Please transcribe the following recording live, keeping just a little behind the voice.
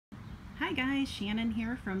Hi guys, Shannon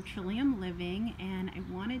here from Trillium Living, and I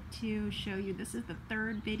wanted to show you, this is the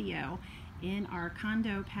third video in our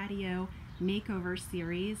condo patio makeover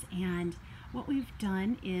series, and what we've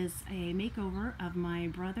done is a makeover of my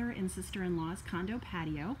brother and sister-in-law's condo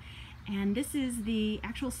patio, and this is the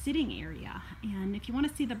actual sitting area. And if you want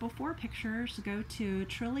to see the before pictures, go to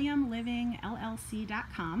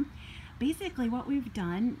trilliumlivingllc.com. Basically what we've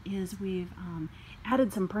done is we've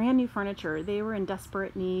added some brand new furniture. They were in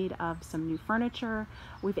desperate need of some new furniture.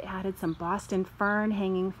 We've added some Boston fern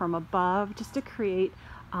hanging from above just to create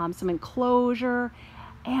some enclosure,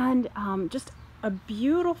 and just a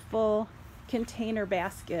beautiful container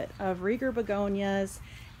basket of Rieger begonias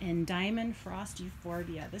and diamond frost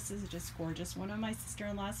euphorbia. This is just gorgeous, one of my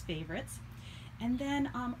sister-in-law's favorites. And then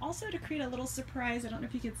also to create a little surprise, I don't know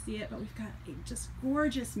if you can see it, but we've got a just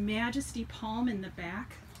gorgeous Majesty palm in the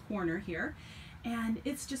back corner here. And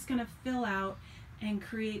it's just going to fill out and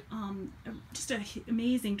create just an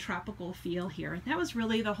amazing tropical feel here. That was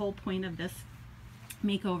really the whole point of this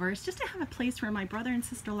makeover, is just to have a place where my brother and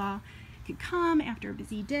sister-in-law could come after a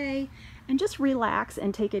busy day and just relax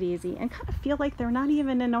and take it easy and kind of feel like they're not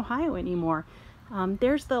even in Ohio anymore.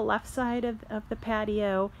 There's the left side of the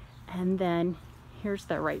patio, and then here's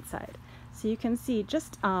the right side. So you can see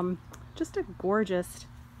just a gorgeous,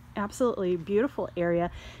 absolutely beautiful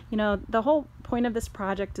area. You know, the whole point of this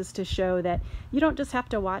project is to show that you don't just have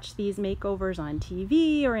to watch these makeovers on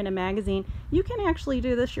TV or in a magazine. You can actually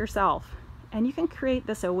do this yourself, and you can create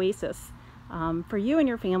this oasis for you and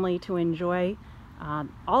your family to enjoy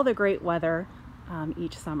all the great weather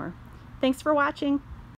each summer. Thanks for watching.